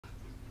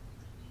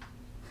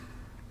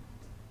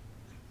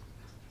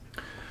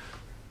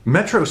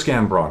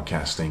Metroscan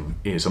Broadcasting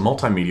is a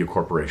multimedia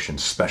corporation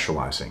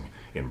specializing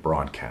in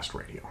broadcast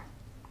radio.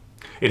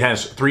 It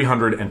has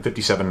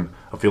 357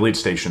 affiliate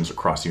stations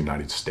across the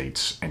United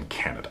States and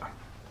Canada.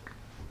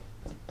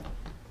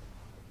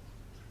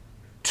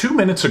 2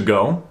 minutes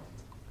ago,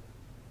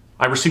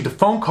 I received a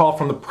phone call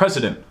from the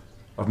president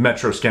of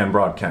Metroscan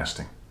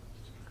Broadcasting.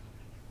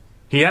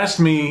 He asked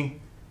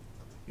me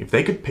if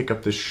they could pick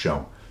up this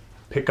show,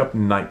 pick up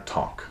Night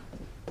Talk,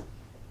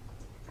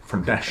 for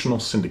national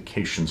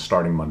syndication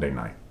starting Monday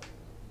night.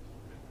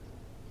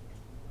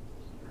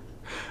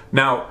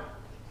 Now,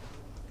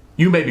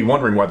 you may be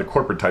wondering why the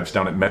corporate types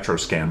down at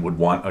Metroscan would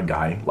want a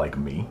guy like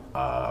me,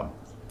 a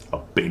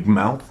big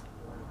mouth,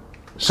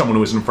 someone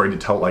who isn't afraid to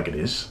tell it like it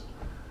is,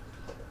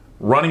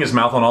 running his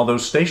mouth on all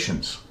those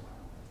stations.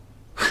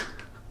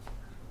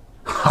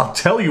 I'll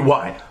tell you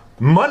why.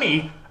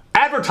 Money,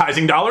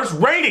 advertising dollars,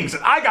 ratings.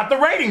 And I got the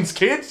ratings,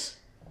 kids.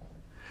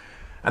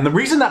 And the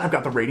reason that I've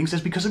got the ratings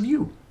is because of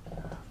you,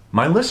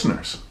 my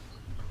listeners.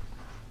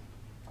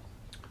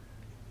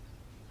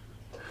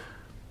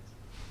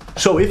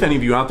 So if any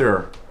of you out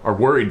there are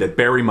worried that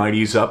Barry might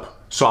ease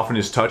up, soften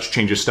his touch,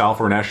 change his style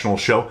for a national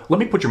show, let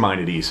me put your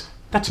mind at ease.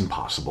 That's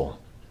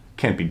impossible.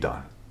 Can't be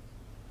done.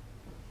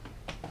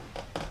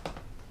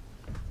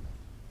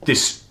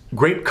 This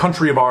great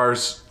country of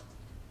ours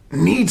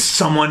needs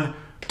someone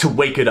to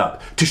wake it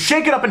up, to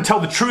shake it up and tell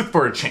the truth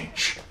for a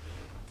change.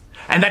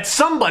 And that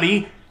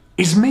somebody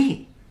is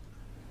me.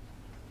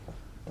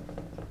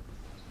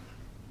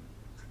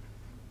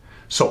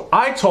 So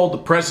I told the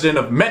president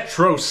of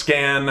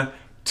Metroscan,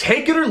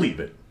 take it or leave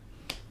it.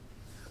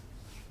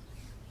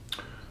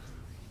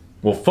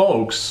 Well,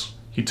 folks,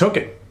 he took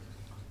it.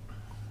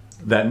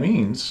 That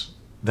means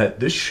that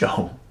this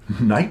show,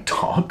 Night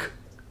Talk,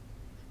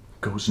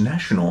 goes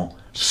national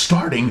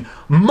starting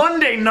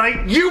Monday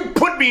night. You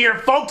put me here,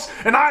 folks,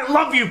 and I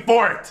love you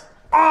for it.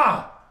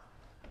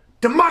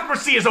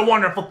 Democracy is a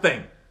wonderful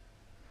thing.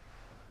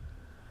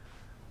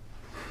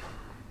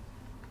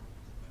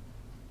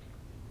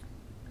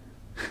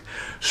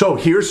 So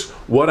here's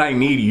what I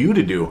need you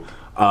to do.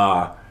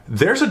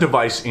 There's a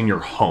device in your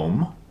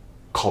home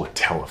called a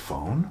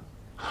telephone.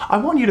 I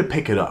want you to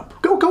pick it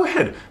up. Go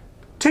ahead.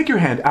 Take your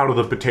hand out of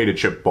the potato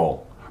chip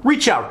bowl.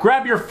 Reach out,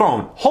 grab your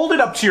phone, hold it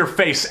up to your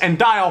face, and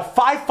dial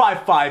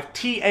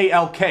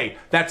 555-TALK.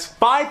 That's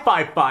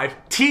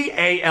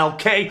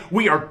 555-TALK.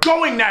 We are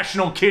going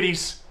national,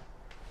 kiddies.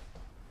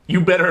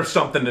 You better have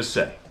something to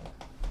say.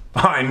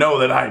 I know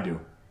that I do.